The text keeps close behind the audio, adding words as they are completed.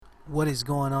What is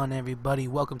going on, everybody?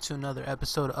 Welcome to another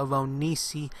episode of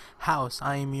Onisi House.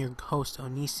 I am your host,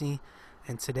 Onisi,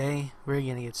 and today we're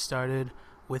going to get started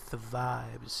with the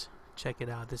vibes. Check it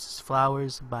out. This is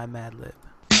Flowers by Madlib.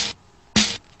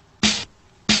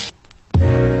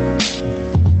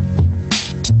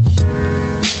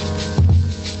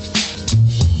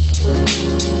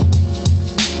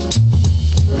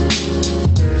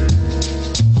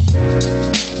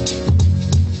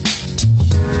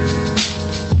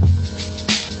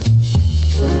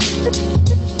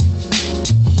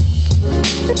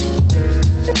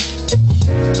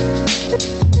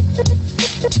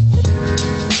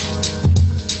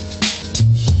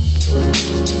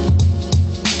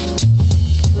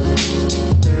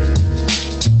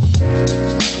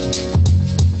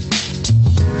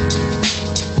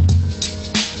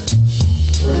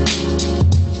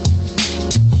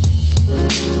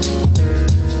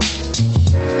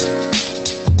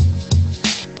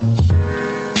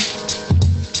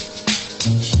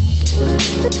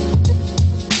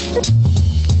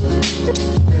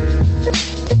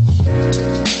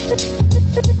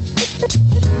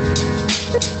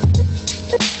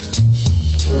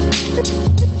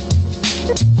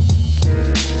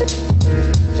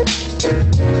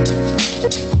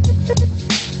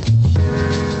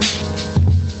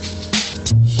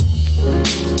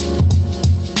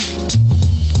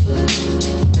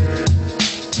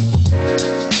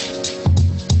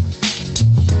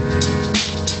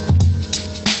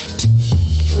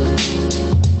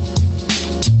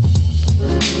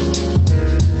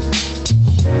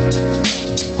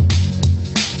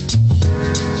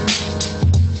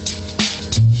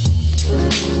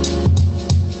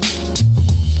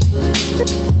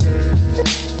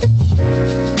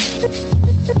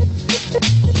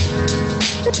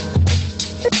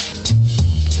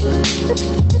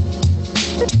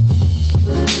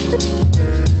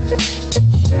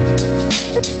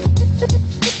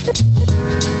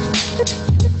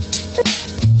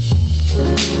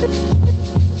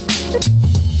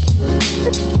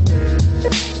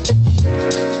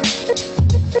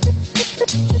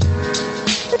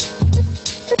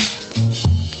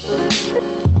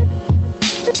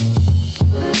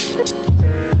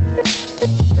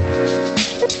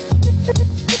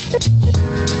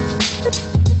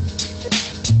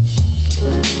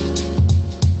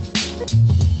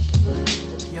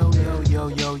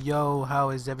 Yo,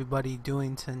 how is everybody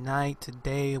doing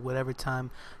today, whatever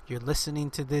time you're listening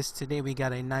to this? Today we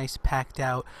got a nice packed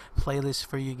out playlist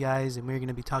for you guys, and we're going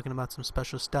to be talking about some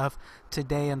special stuff.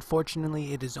 Today,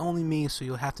 unfortunately, it is only me, so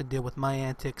you'll have to deal with my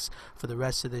antics for the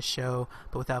rest of the show.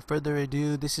 But without further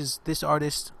ado, this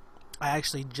artist I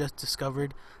actually just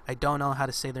discovered. I don't know how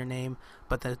to say their name,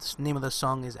 but the name of the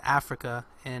song is Africa,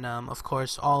 and of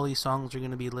course all these songs are going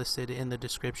to be listed in the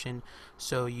description,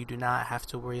 so you do not have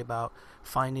to worry about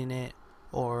finding it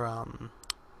or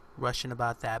rushing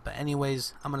about that. But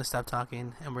anyways, I'm going to stop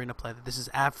talking and we're going to play that. This is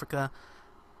Africa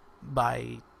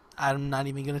by, I'm not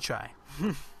even going to try.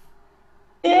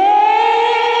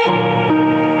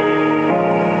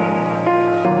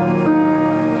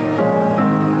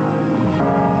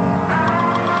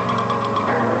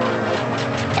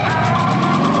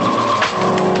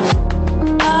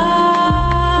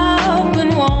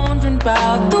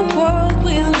 About the world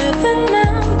we live in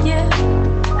now, yeah,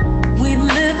 we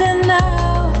live in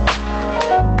now.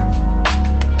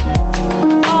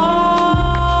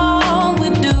 All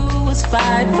we do is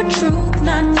fight for truth,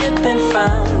 not yet been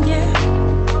found, yeah,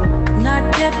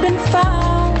 not yet been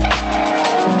found.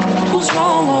 Who's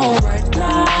wrong or right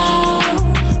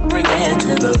now? Bring it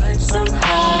to the light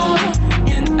somehow.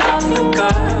 In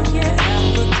Africa, yeah,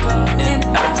 in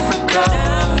Africa.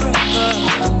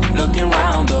 Looking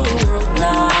around the world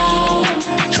now,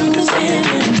 truth is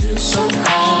hidden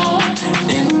somehow.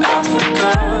 In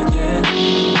Africa, yeah,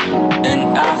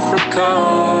 in Africa.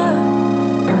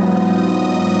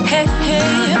 Hey,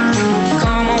 hey,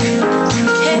 come on.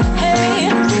 Hey, hey,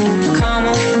 come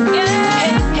on. Yeah,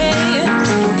 hey, hey,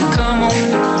 come on.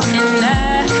 In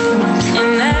that,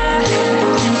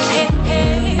 hey,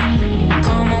 hey,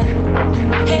 come on.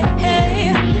 Hey, hey,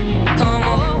 come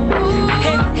on.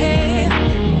 Hey, hey.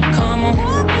 Come on,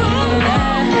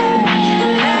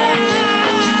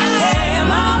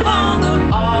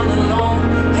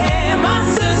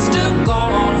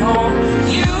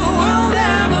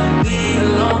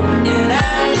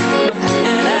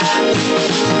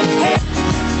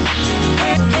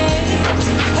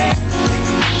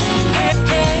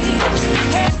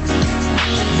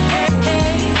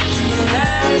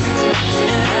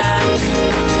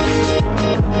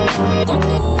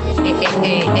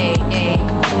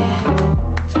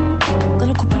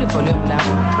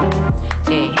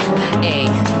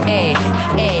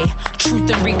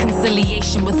 Truth and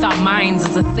reconciliation with our minds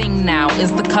is a thing now.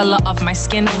 Is the color of my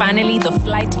skin finally the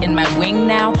flight in my wing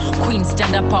now? Queen,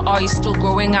 stand up, or are you still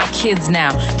growing out kids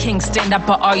now? King, stand up,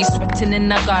 or are you sweating in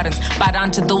the gardens? Bow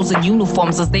down to those in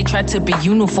uniforms as they try to be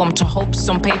uniform to hopes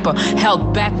on paper,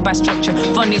 held back by structure.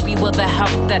 Funny, we were the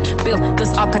help that built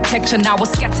this architecture. Now we're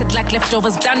scattered like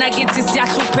leftovers. Dana geti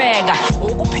siyahlupeka.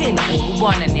 Ukuphila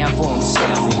ukubona niyavuma.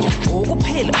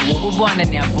 Ukuphila ukubona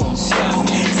niyavuma.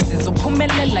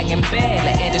 Sizophumelela ngempela.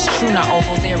 It is true now,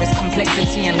 although there is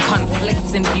complexity and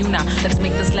conflicts in view now. Let's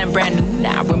make this land brand new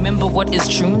now. Remember what is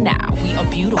true now. We are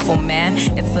beautiful, man.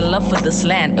 It's the love for this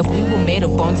land. If we were made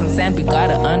of bones and sand, we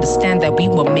gotta understand that we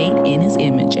were made in his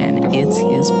image and it's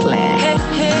his plan. Hey,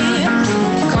 hey,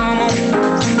 come on.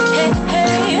 Hey,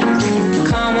 hey,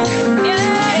 come on. Yeah,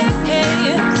 hey,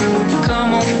 hey,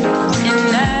 come on.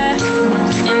 In that,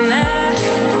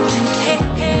 hey,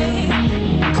 hey,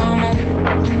 come on.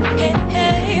 Hey,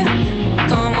 hey,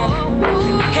 come on.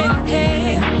 Hey,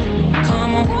 hey,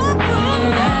 come on.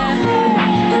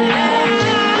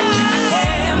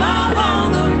 Hey, my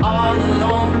mother all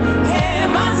alone. Hey,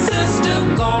 my sister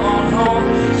gone home.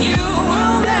 You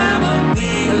will never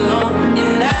be alone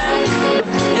in that,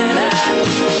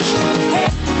 Hey,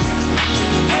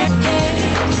 hey,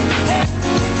 hey, hey,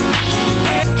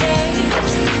 hey, hey,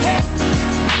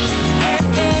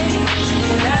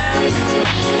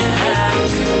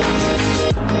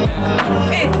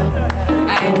 hey,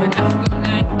 I am an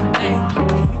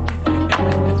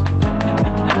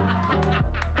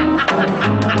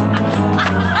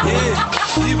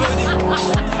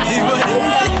in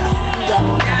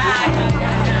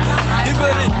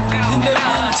the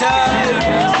meantime.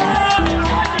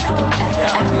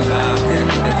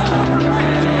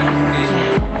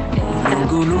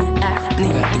 Ngulu,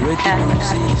 nigga, the way to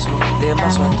see so they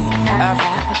must want the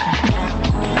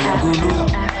Ngulu,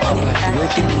 nigga, the way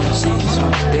to see so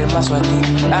they must want the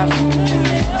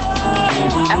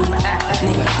Ngulu,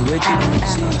 nigga, the way to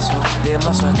see so they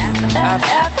must want the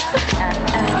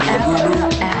Ngulu,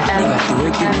 nigga, the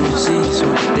way to see so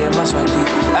they must want the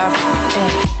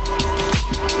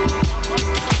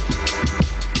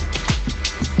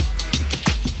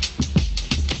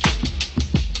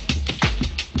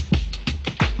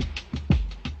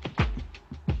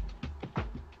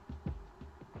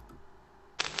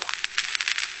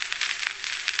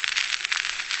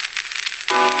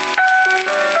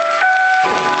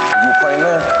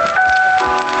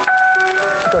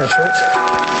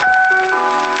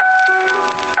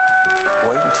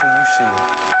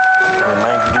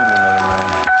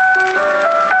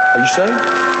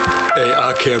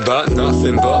Care about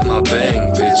nothing but my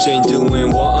bang. Bitch ain't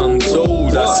doing what I'm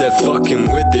told. I said fucking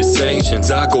with the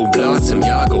sanctions. I go blossom,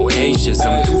 y'all go anxious.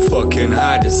 I'm too fucking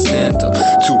high to stand up.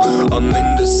 I'm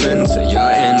in the center.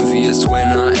 Y'all envious when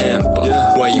I am, but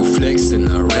why you flexing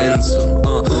a ransom?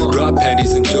 Drop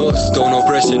panties and jaws. Don't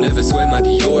oppression ever swear my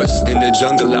Dior's. In the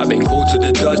jungle I've been cold to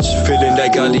the Dutch. Feeling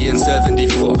like Ali in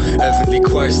 74. Heavenly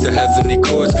choirs to heavenly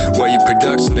chords. Why you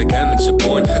production like amateur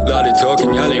porn? Lot of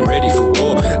talking, y'all ain't ready for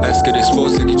war. Ask it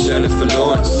exposed like Jennifer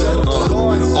Lawrence.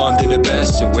 Armed in a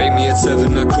bastion. Wake me at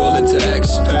 7, I crawl into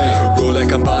action. Roll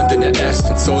like I'm bound in an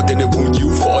Aston. Sword in a wound,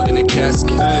 you fall in a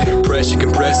casket. Pressure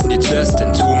compressing your chest.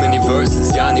 And too many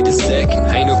verses, y'all need a second.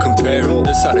 Ain't no comparing,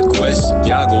 that's how the question.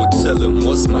 Y'all go tell them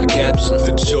what's my caption.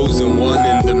 The chosen one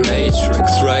in the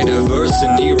matrix. Write a verse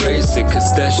and erase it,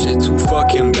 cause that shit too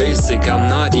fucking basic. I'm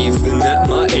not even at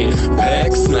my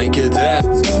apex, like adapt.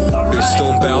 Bitch,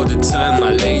 don't bow to tie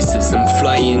my laces. I'm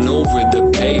flying over the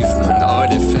pavement.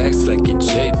 Artifacts like a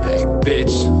JPEG,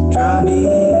 bitch. Try me,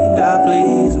 God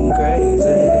please, I'm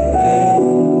crazy.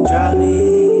 Try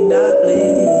me, God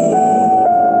please.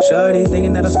 Shorty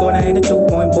thinking that I scored, I ain't a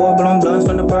 2-point board. Blowing blunts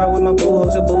from the bar with my boo.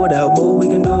 Hooks a booed out boo. We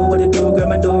can do what it do, grab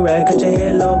my do-rag. Cut your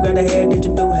head low, grab the hair, did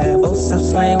you do half? Oh, South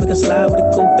slang, we can slide with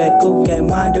a coupe back. Coupe game,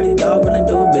 mine dirty dog, running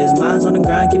do biz. Mine's on the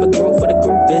grind, keep a group for the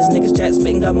group biz. Niggas chat,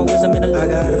 spitting, got my wisdom in the I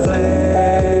got a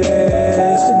flex.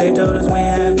 They told us we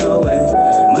ain't have no way.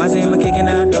 My team are kicking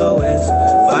out doorways.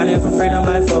 Fighting for freedom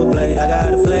like foreplay. I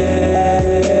got a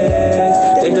flex.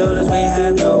 They told us we ain't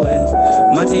have no way.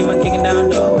 My team are kicking down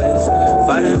doorways.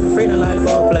 Fighting for freedom like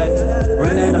foreplay.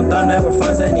 Running on thunder with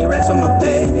funds and racks on my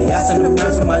baby. I send them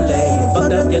rounds to my lady.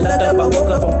 Fucked up, you left up, I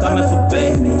woke up, I'm coming for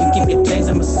baby. You keep your chains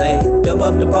in my safe. Double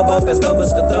up the pop-up as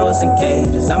covers to throw us in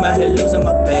cages. I'm out here losing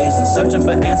my patience. Searching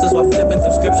for answers while flipping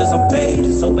through scriptures on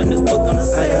pages. Open this book on the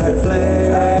side. I got a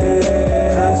flex.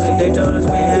 They told us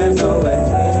we ain't have no way.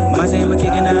 My team are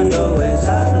kicking out doorways.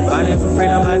 Fighting for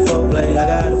freedom like foreplay. I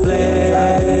got a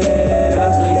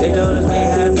flex. They told us we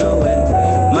ain't have no way.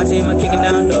 My team are kicking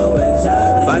down doorways. your ways.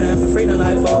 Fighting for freedom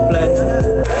like foreplay.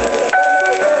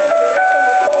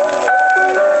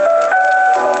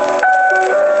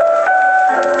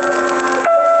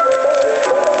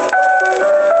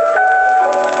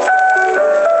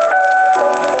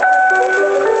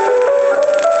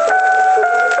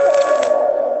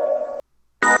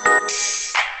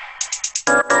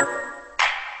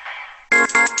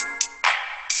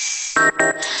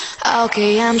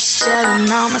 Okay, I'm just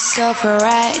chilling on myself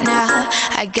right now.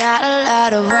 I got a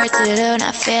lot of work to do,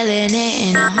 not feeling it,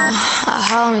 you know. My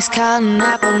homies calling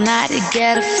up all night to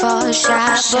get a full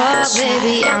shot, but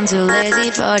baby, I'm too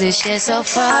lazy for this shit, so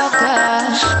fuck up.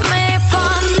 매일 밤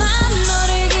난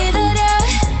너를 기다려.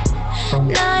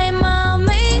 나의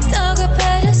마음이 더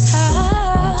급해졌어.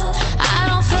 I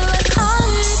don't feel like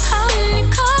calling.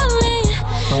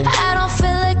 I don't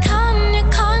feel like calling.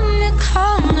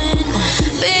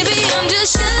 Baby, I'm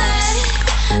just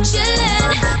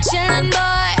chillin',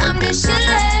 boy. I'm just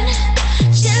chillin'.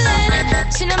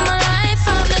 My life,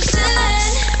 I'm just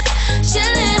chillin'.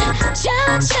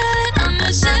 I'm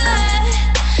just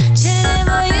chillin',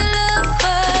 boy, you look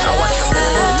good. I want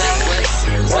some new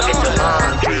necklace, walk in the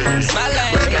laundry. My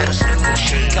life,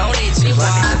 don't need you,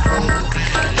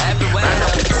 everywhere.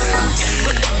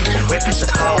 Whip is a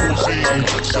cozy,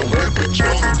 so we'll be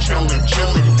chillin'.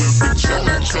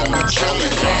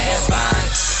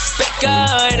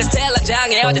 삐끌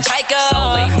스텔라장에 어디 차이고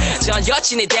전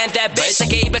여친이 된대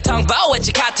빌새끼 입에 텅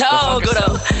버웠지 카톡으로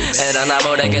이러나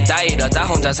모르겠다 이러다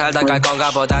혼자 살다 갈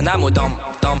건가 보다 나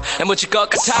무덤덤 묻힐 것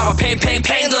같아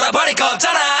팽팽팽 돌아버릴 거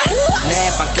없잖아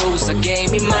내 방구석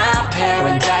게임이 my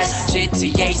paradise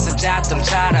GTA에서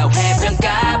자동차로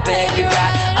해변가 baby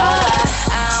ride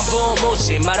아무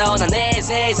묻지 말어 난 내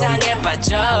세상에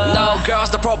빠져 No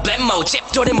girls no problemo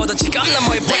집돌이 모두 지금 난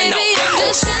뭐에 blame Baby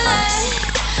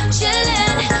I'm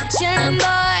just chillin', boy.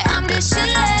 I'm just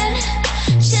chillin'.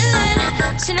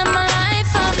 My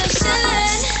life, I'm just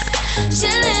chillin'.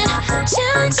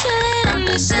 I'm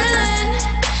just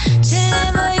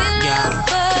chillin', boy, you look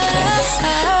good.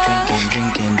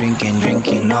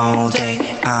 Drinking all day.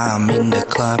 I'm in the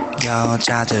club.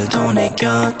 여자들도 내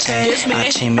곁에.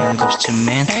 아침엔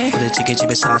급시쯤엔 부대찌개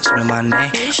집에서 아침을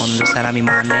만내. 오늘도 사람이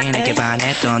많네. 내게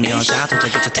반했던 여자도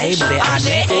저기 저 테이블에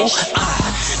앉네.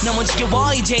 너무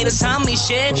지겨워 이제는 삶이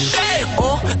shit.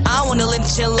 I wanna live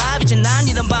this life 이제 난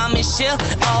이런 밤이 shit.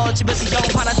 집에서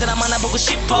영화나 드라마나 보고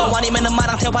싶어. 아니면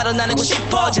엄마랑 대화를 나누고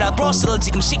싶어. 지랄 브로스를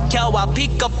지금 시켜와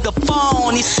pick up the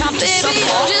phone. 이 삶도 Baby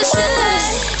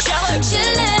I'm just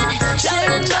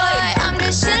chillin', boy. I'm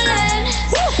just chillin'.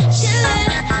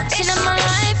 My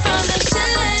life I'm just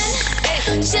chillin'.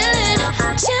 I'm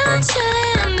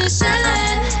just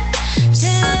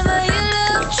chillin', boy, you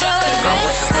look good.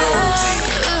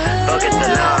 Look at the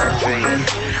laundry.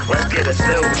 Let's get a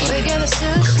suit.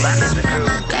 Life is a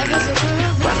groove.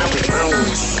 Why not we move?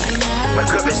 My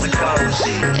grip is the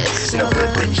cozy. No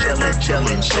good been chillin'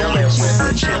 with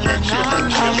the chillin'. I'm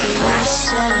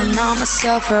chillin' on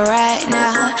myself right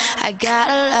now. I got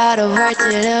a lot of work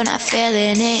to do, not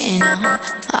feeling it, you know.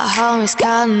 My homies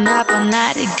calling up all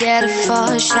night to get a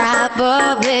full shot,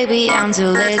 but baby, I'm too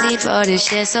lazy for this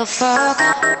shit, so fuck.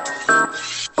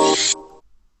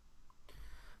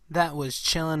 That was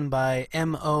Chillin' by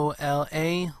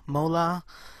M-O-L-A, Mola.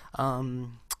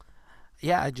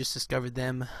 Yeah, I just discovered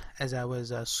them as I was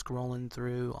scrolling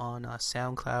through on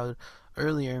SoundCloud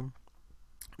earlier.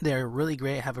 They're really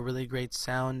great, have a really great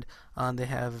sound. They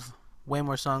have way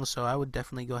more songs, so I would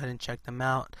definitely go ahead and check them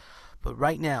out. But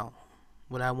right now,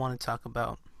 what I want to talk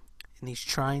about in these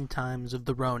trying times of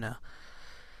the Rona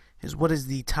is what is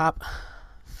the top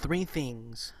 3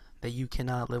 things that you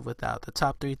cannot live without. The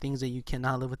top 3 things that you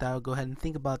cannot live without. Go ahead and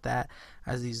think about that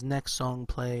as these next songs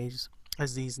play.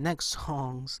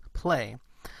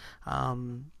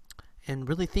 And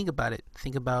really think about it.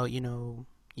 Think about, you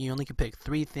only can pick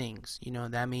 3 things.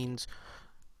 That means,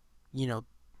 the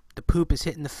poop is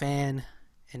hitting the fan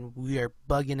and we are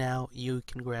bugging out. You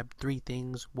can grab 3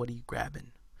 things. What are you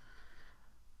grabbing?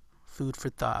 Food for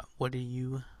thought. What are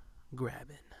you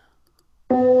grabbing?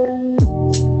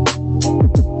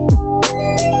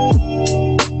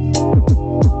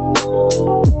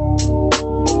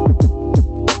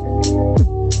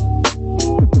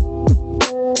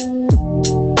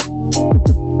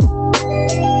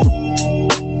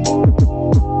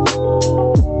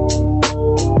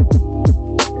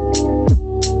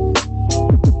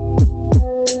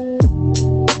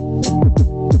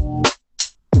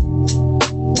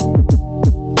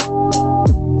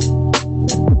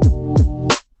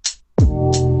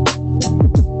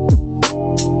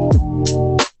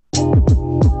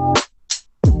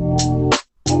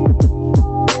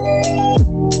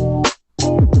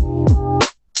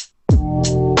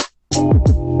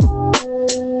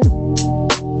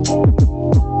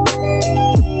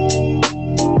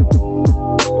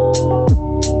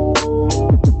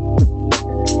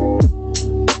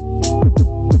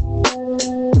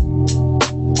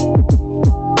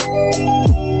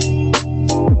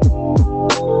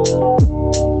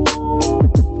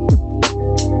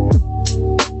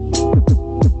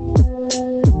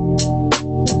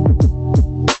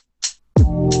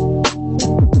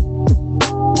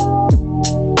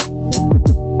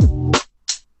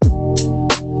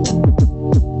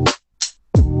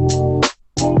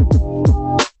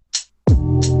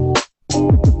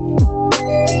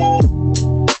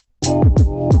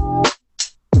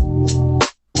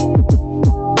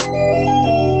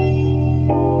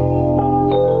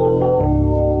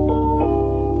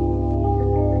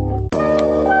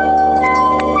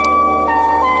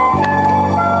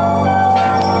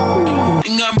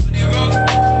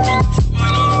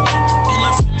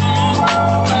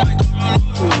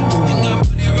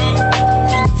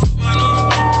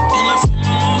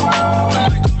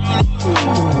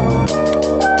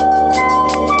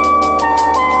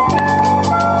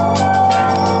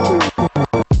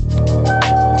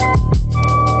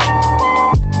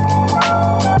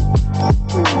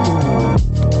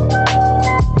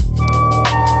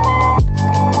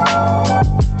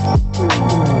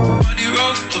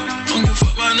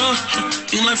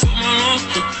 lord. You might fuck my lord.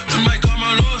 You might call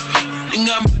my lord. You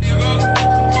got money rock.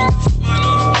 Fuck my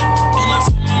lord. You might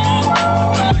fuck my lord.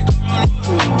 You might call my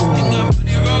lord. You got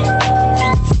money rock.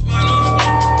 Fuck my lord.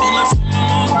 You might fuck my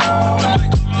lord. You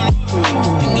might call my lord.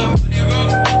 You got money rock.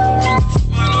 Fuck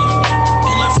my lord.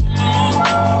 You might fuck my lord. You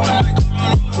might call my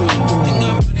lord. You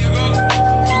got money rock.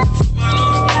 Fuck my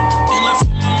lord. You might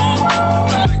fuck my lord. You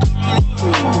might call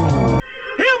my lord.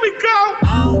 Here we go. I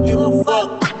don't give a fuck.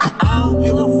 I don't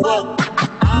give a fuck.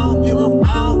 I don't give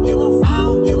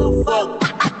a fuck.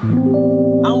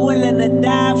 I'm willing to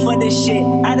die for this shit.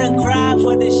 I done cried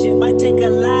for this shit. Might take a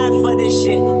life for this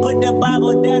shit. Put the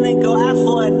Bible down and go out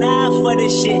for a knife for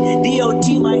this shit. DOT,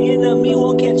 my enemy,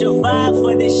 won't catch a vibe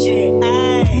for this shit.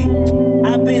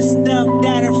 I've been stumped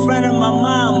out in front of my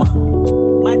mama.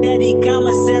 My daddy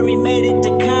commissary made it to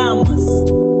commas.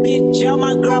 Bitch, all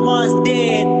my grandma's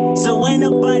dead. So ain't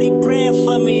nobody praying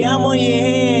for me. I'm on your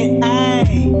head.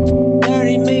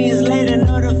 30 millions later,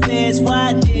 know the feds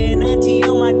watching. Auntie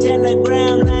on my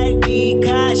telegram, like be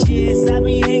cautious. I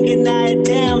be hanging out at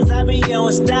Thames, I be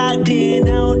on Stockton. I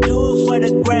don't do it for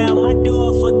the gram, I do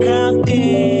it for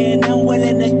Compton. I'm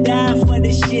willing to die for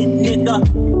this shit, nigga.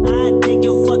 I take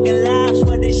your fucking lives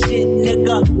for this shit,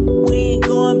 nigga. We ain't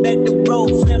going back to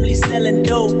broke, family selling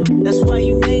dope. That's why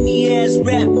you many ass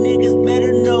rap niggas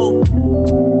better know.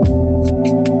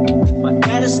 If I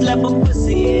gotta slap a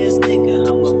pussy ass nigga,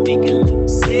 I'ma make it look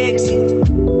sexy.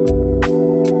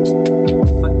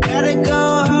 If I gotta go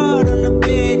hard on the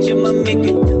bitch, I'ma make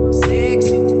it look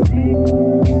sexy.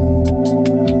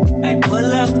 I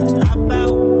pull up, hop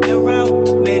out, air out,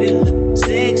 made it look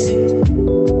sexy.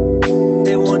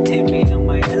 They won't take me on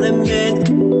my element.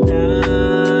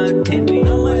 Nah, take me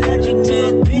on my legend,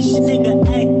 bitch nigga,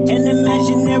 ayy. An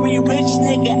imaginary rich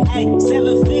nigga, ayy.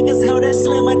 7 figures, how that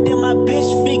slimmer than my bitch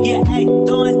figure, ayy.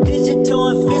 Going digital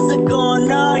and physical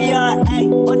on all y'all, ayy.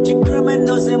 Bunch of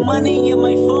criminals and money in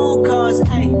my phone calls,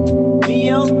 ayy.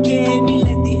 Be okay, we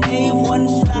let the A1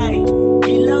 fly.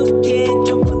 Relocate,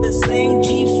 jump on the same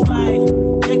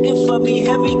G5. Checking for me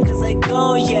heavy, cause I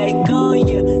go, yeah.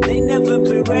 They never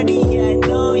been ready, yeah, I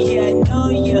know, yeah.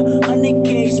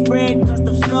 100K spread across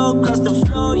the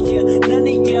floor, yeah. None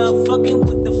of y'all fucking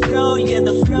with the flow, yeah.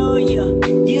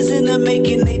 Years in the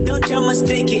making, they don't y'all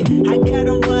mistake it. I got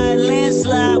them by a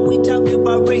landslide, we talking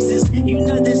about races. You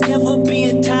know there's never be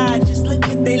a tie, just look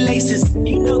at they laces.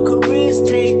 You know careers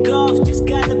take off, just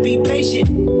gotta be patient.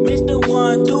 Mr.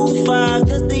 1 through 5,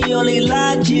 that's the only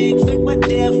logic. Fake my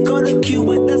death, go to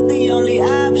Cuba, that's the only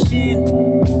option.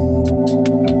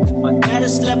 If I gotta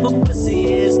slap a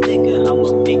pussy ass nigga,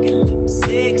 I'ma make it look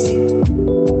sexy.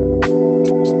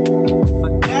 If I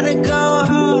gotta go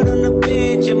hard on the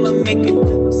bitch, I'ma make it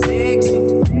look sexy.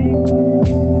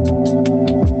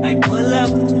 I pull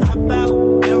up, hop out,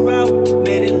 air out,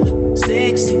 made it look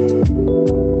sexy.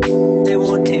 They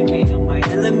won't take me on my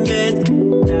element.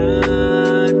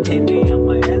 Nah, take me on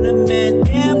my element.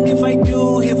 Damn if I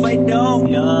do, if I don't,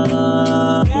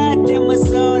 yeah. Goddamn my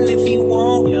soul if you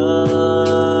won't, yeah.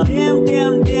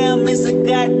 Damn, it's a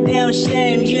goddamn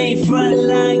shame. You ain't front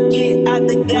line, get out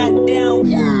the goddamn,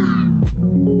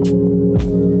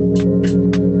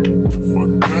 If I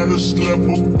gotta slap a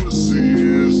pussy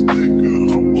ass nigga,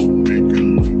 I'ma make it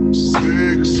look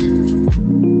sexy.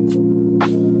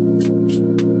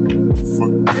 If I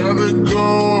gotta go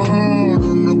hard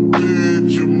on the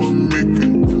bitch, I'ma make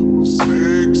it look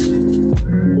sexy.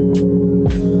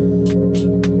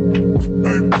 I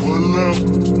pull up,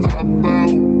 hop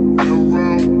out,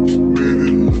 around, made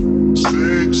it look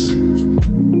sexy.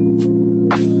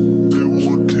 They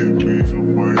won't take me on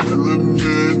my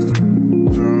element.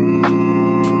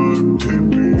 Nah, take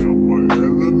me on my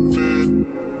element.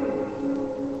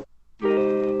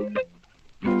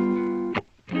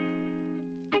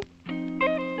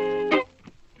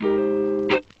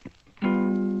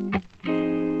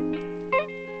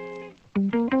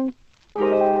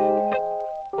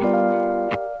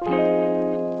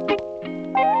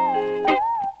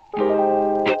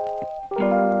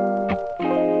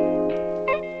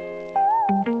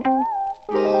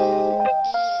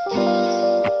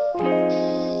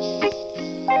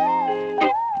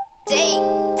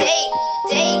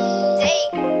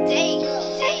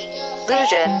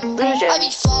 I be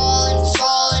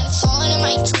falling in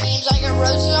my dreams. I got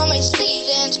roses on my sleeves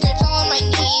and scripts on my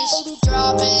knees.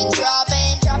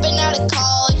 Dropping out of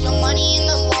college. No money in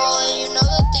the wallet, you know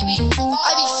that they be.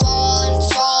 I be falling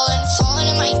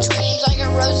in my dreams. I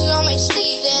got roses on my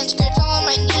sleeves and scripts on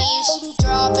my knees.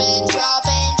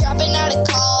 Dropping out of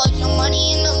college. No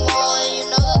money in the wallet, you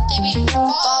know that they be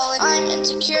falling. I'm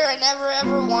insecure, I never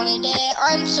ever wanted it.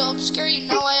 I'm so obscure, you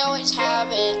know I always have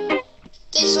it.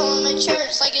 They so mature,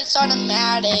 it's like it's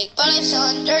automatic. But I still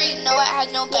under, you know it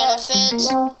had no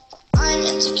benefits. I'm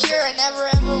insecure, I never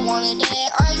ever wanted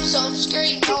it. I'm so obscure,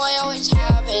 you know I always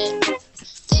have it.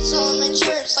 They so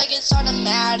immature, it's like it's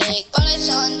automatic. But I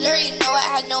still under, you know it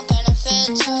had no benefits.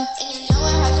 And you know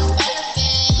it has no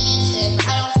benefits. And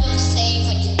I don't feel safe,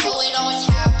 like you know it always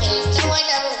happens. No, I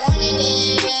never wanted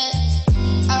it.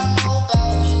 I don't know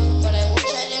about you, but I wish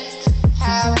I didn't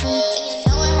have it. And you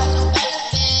know it has no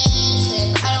benefits.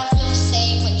 And I don't feel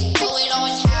safe, like you know it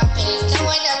always happens. No,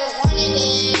 I never wanted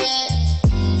it.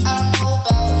 I don't know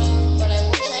about you, but I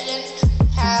wish I didn't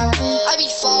have it. I be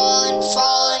falling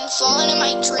in my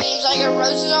dreams. I got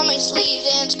roses on my sleeves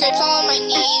and scrapes all on my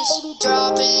knees.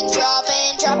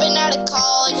 Dropping out of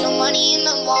college. No money in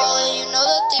the wallet, you know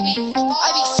that they be. I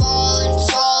be falling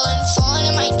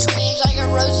in my dreams. I got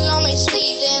roses on my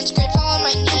sleeves and scrapes all on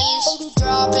my knees.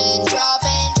 Dropping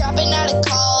out of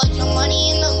college. No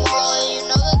money in the wallet, you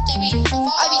know that they be.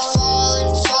 I be falling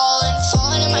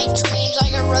in my dreams. I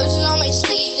got roses on my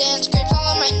sleeves and scrapes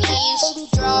all on my knees.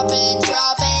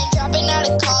 Dropping out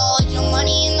of college. No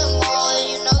money in the wallet,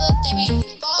 you know that they be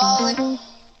falling.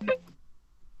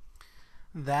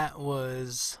 That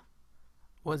was,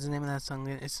 what's the name of that song?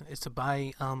 It's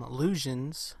by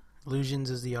Illusions. Illusions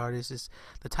is the artist.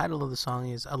 The title of the song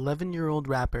is 11-Year-Old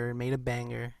Rapper Made a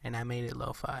Banger and I Made It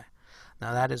Lo-Fi.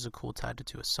 Now that is a cool title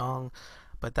to a song,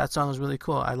 but that song is really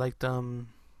cool. I liked the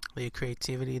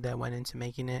creativity that went into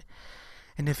making it.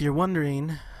 And if you're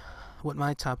wondering what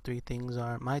my top 3 things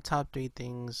are, my top 3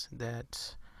 things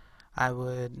that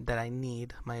I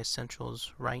need, my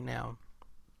essentials right now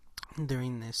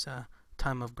during this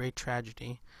time of great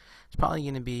tragedy, it's probably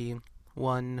going to be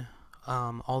one,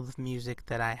 all the music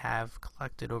that I have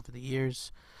collected over the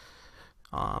years.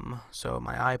 So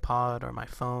my iPod or my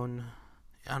phone.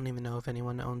 I don't even know if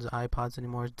anyone owns iPods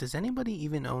anymore. Does anybody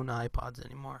even own iPods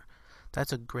anymore?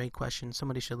 That's a great question.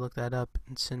 Somebody should look that up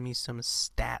and send me some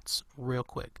stats real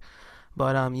quick.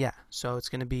 But yeah, so it's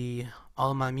going to be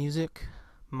all of my music,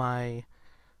 my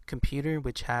computer,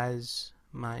 which has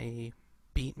my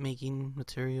beat making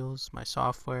materials, my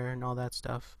software and all that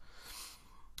stuff,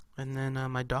 and then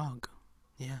my dog.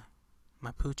 Yeah,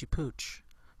 my Poochie Pooch.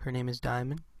 Her name is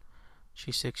Diamond.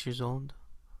 She's 6 years old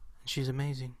and she's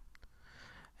amazing,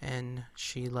 and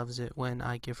she loves it when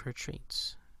I give her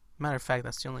treats. Matter of fact,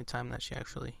 that's the only time that she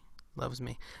actually loves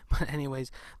me. But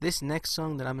anyways, this next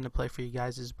song that I'm going to play for you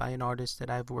guys is by an artist that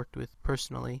I've worked with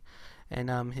personally,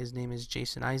 and his name is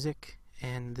Jason Isaac,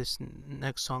 and this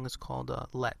next song is called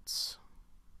Let's.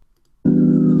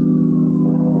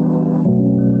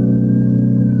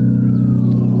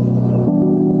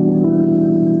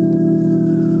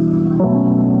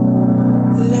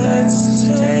 Let's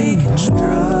take a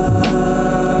drive.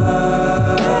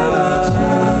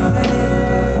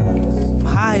 I'm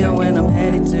higher when I'm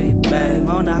headed to you, babe.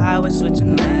 On the highway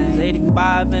switching lanes,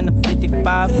 85 and the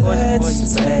 55, 40,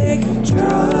 let's take a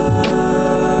drive.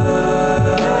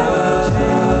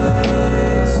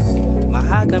 My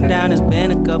high come down, it's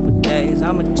been a couple days.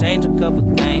 I'ma change a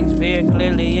couple things. Fear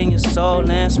clearly in your soul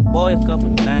and spoil a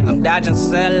couple things. I'm dodging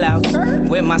sellouts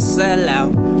with my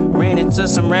sellout. Ran into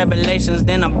some revelations,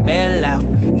 then I bail out.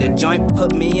 The joint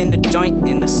put me in the joint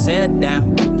in the cell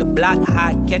down. The block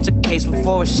high, catch a case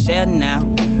before it's shell now.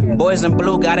 Boys in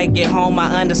blue gotta get home,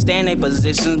 I understand their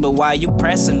positions. But why you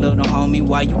pressing, little homie?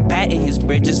 Why you patting his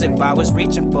bridges? If I was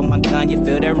reaching for my gun, you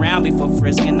feel that round before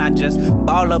frisking. I just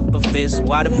ball up a fist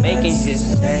while the bacon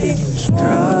hits.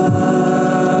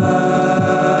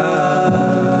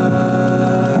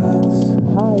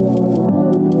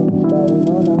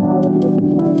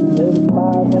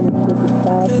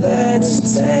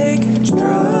 Let's take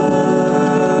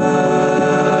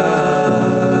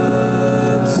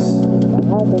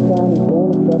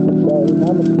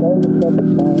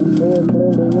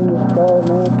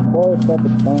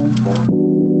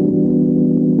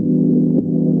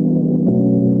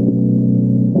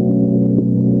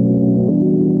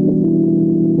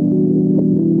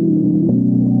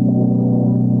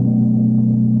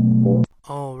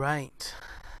Alright,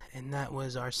 and that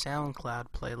was our SoundCloud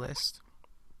playlist.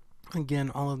 Again,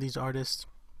 all of these artists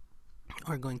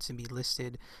are going to be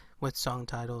listed with song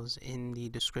titles in the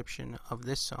description of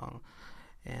this song.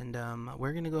 And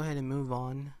we're going to go ahead and move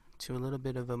on to a little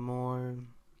bit of a more,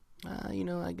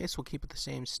 I guess we'll keep it the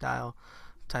same style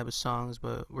type of songs,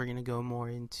 but we're going to go more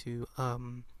into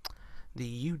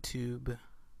the YouTube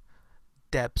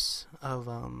depths of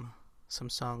some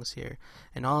songs here.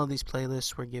 And all of these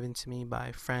playlists were given to me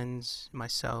by friends,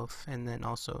 myself, and then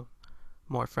also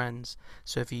more friends.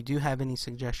 So if you do have any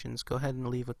suggestions, go ahead and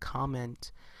leave a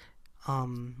comment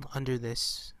under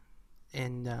this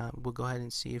and we'll go ahead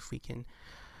and see if we can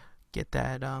get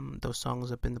that those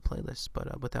songs up in the playlist.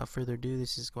 But without further ado,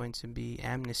 this is going to be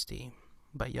Amnesty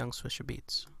by Young Swisher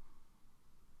Beats.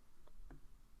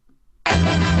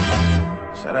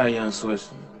 Shout out Young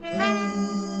Swisher.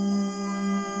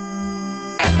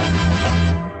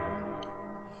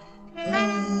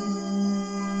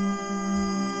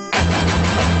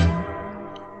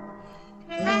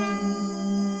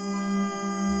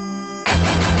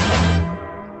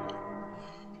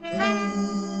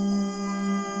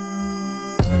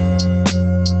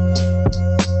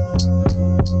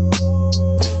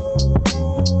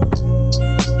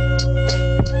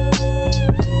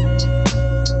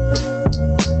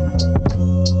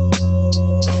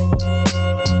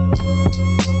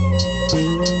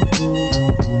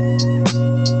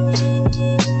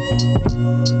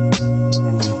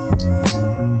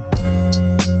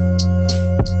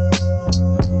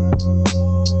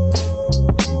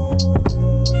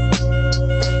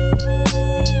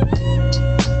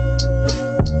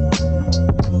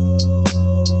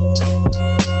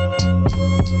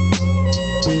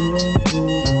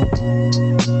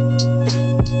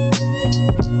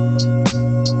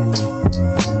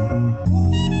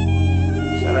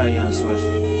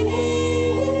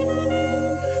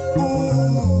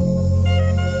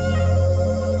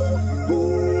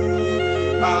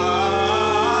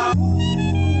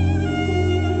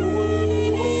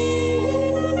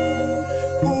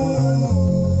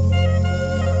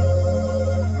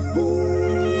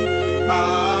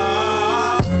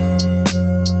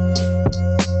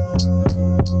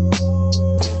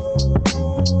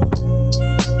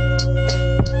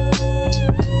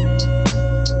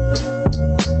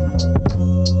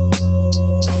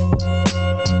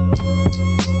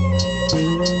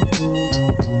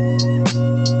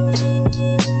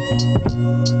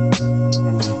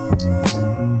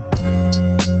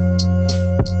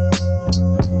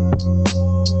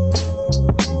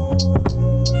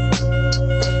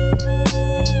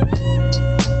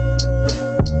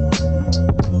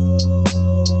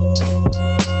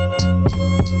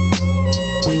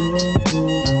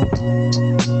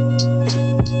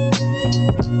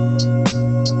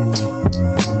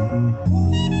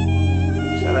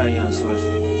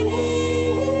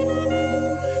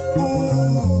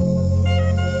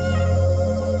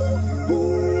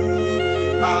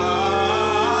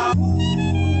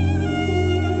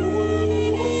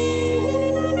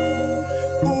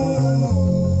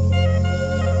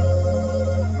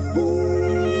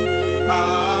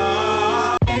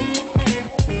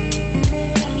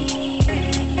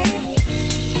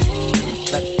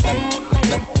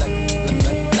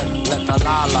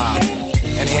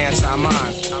 Enhance our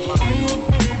minds.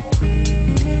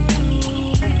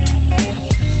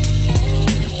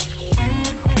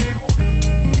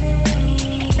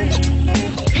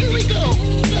 Here we go.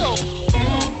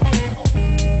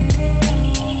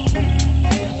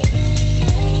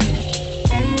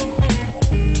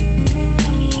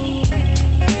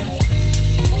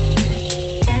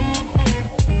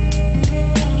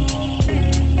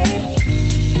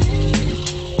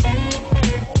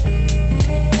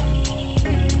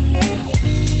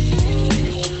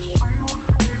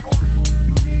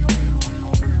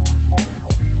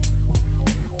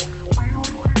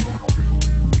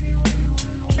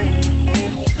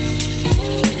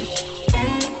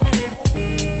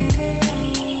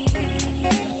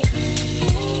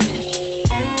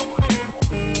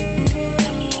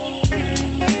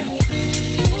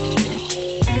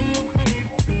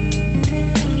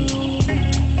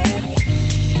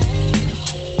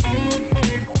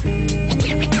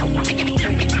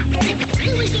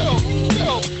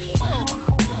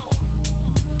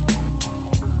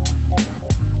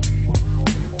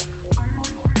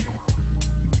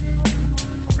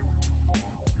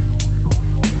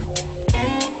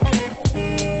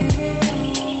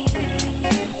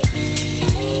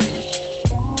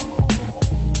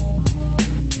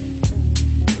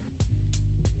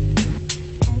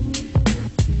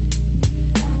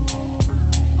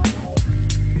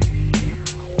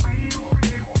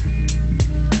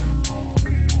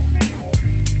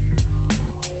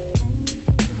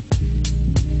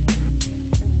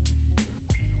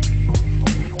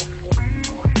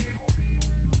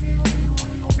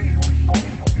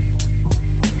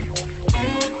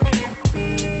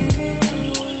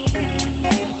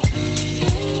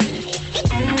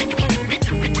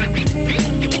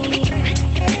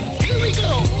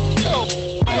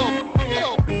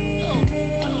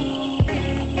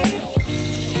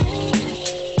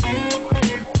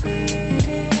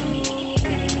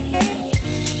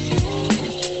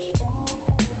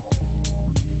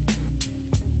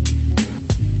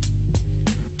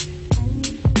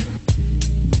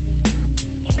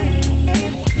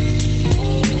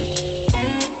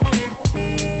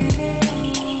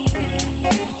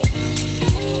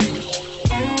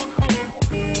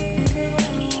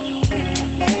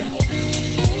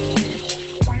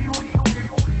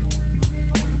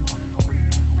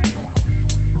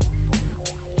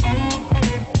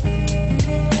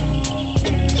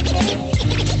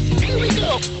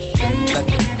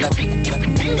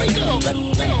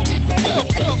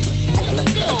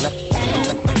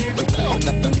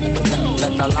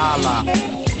 the la-la,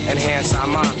 enhance our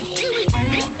mind. Here we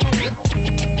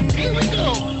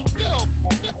go.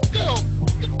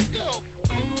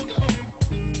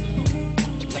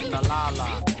 The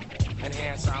la-la,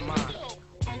 enhance our mind.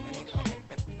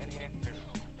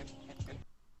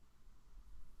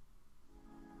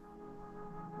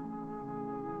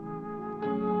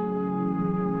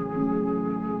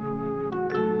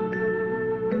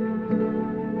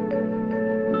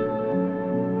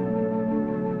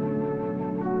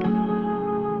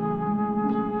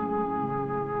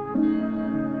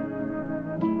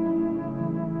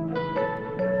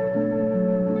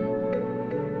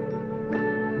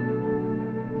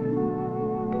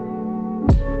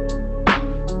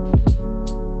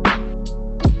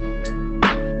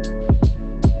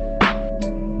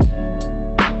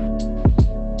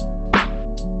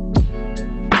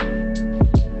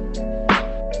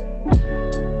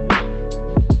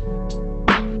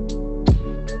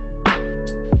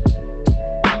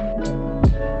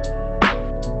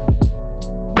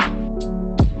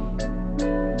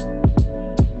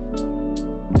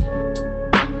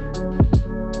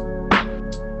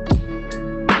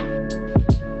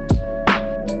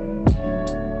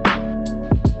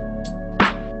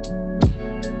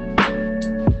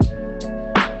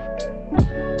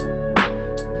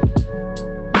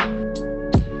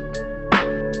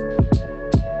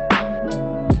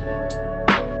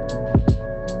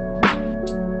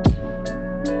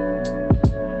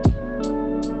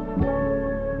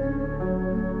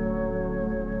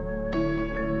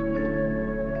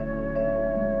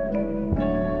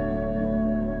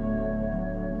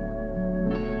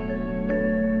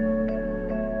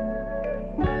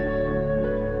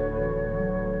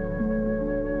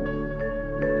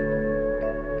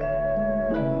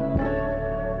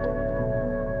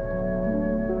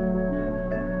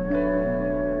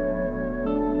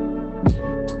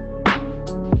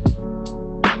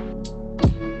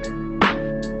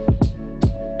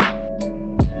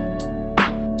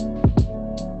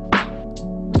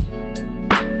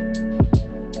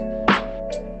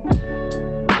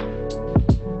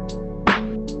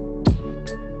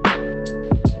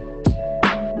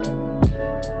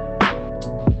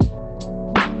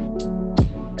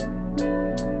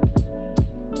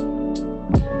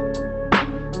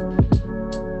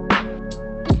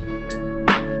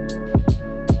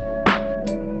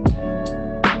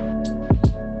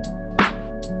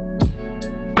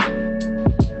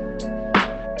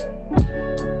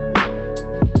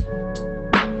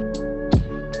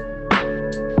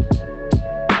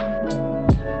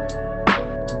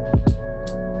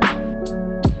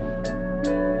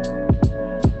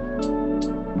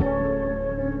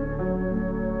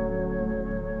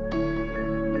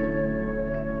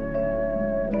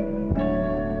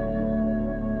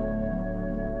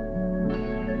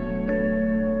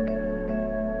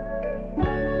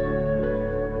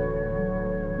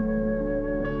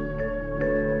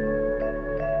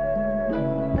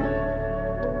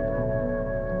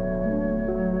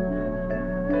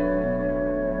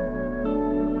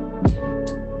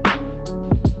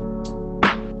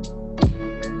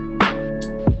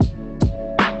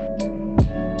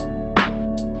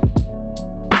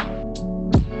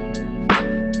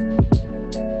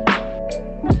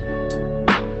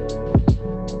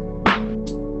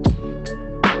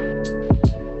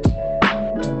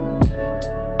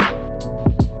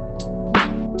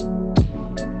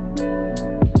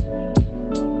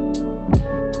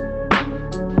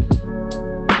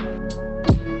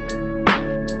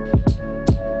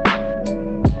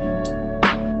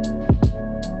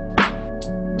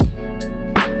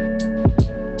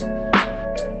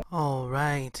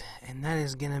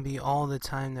 is going to be all the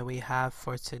time that we have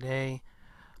for today.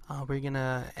 We're going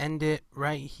to end it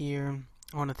right here.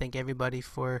 I want to thank everybody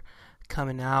for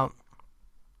coming out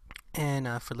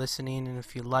and for listening. And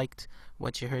if you liked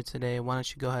what you heard today, why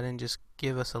don't you go ahead and just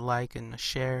give us a like and a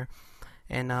share.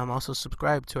 And also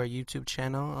subscribe to our YouTube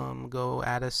channel. Go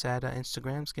add us at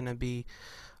Instagram. It's going to be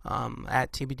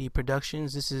at TBD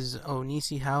Productions. This is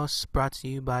Onisi House, brought to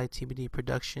you by TBD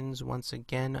Productions. Once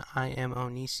again, I am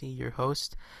Onisi, your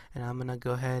host, and I'm going to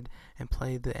go ahead and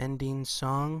play the ending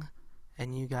song.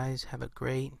 And you guys have a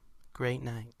great, great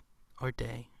night or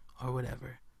day or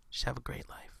whatever. Just have a great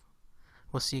life.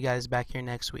 We'll see you guys back here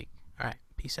next week. All right,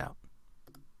 peace out.